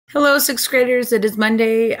Hello, sixth graders. It is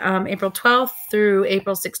Monday, April 12th through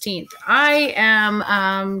April 16th. I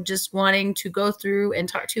am just wanting to go through and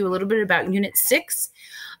talk to you a little bit about Unit 6.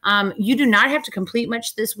 You do not have to complete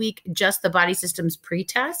much this week, just the body systems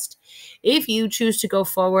pretest. If you choose to go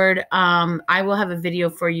forward, I will have a video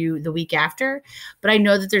for you the week after, but I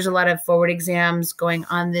know that there's a lot of forward exams going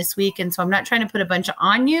on this week, and so I'm not trying to put a bunch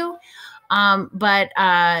on you, but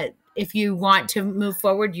if you want to move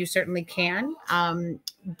forward, you certainly can.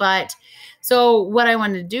 But so what I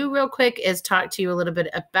want to do real quick is talk to you a little bit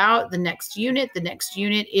about the next unit. The next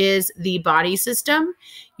unit is the body system.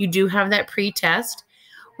 You do have that pre-test.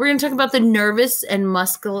 We're going to talk about the nervous and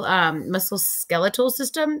musculoskeletal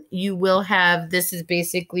system. You will have, this is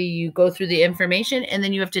basically you go through the information and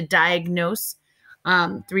then you have to diagnose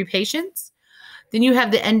 3 patients. Then you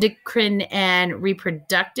have the endocrine and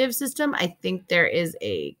reproductive system. I think there is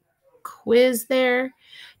a quiz there.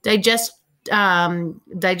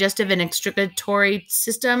 Digestive and excretory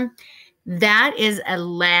system. That is a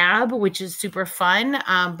lab, which is super fun,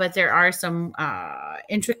 but there are some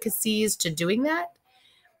intricacies to doing that.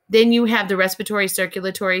 Then you have the respiratory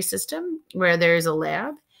circulatory system, where there's a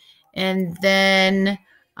lab. And then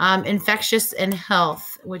infectious and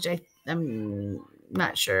health, which I'm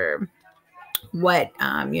not sure what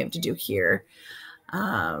you have to do here.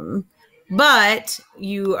 But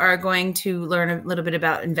you are going to learn a little bit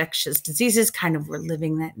about infectious diseases. Kind of, we're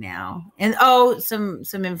living that now. And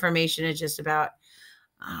some information is just about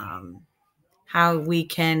how we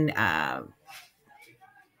can.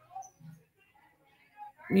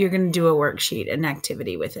 You're going to do a worksheet, an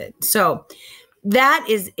activity with it. So that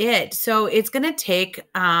is it. So it's going to take,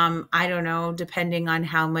 I don't know, depending on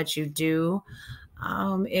how much you do,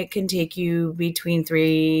 it can take you between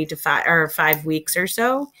 3 to 5 or 5 weeks or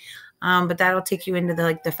so. But that'll take you into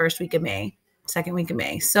the first week of May, second week of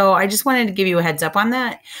May. So I just wanted to give you a heads up on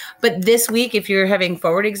that. But this week, if you're having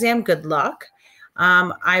forward exam, good luck.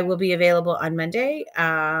 I will be available on Monday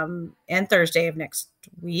and Thursday of next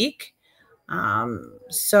week.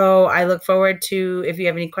 So I look forward to, if you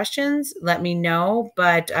have any questions, let me know.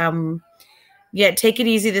 But yeah, take it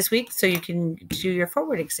easy this week so you can do your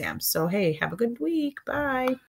forward exams. So, hey, have a good week. Bye.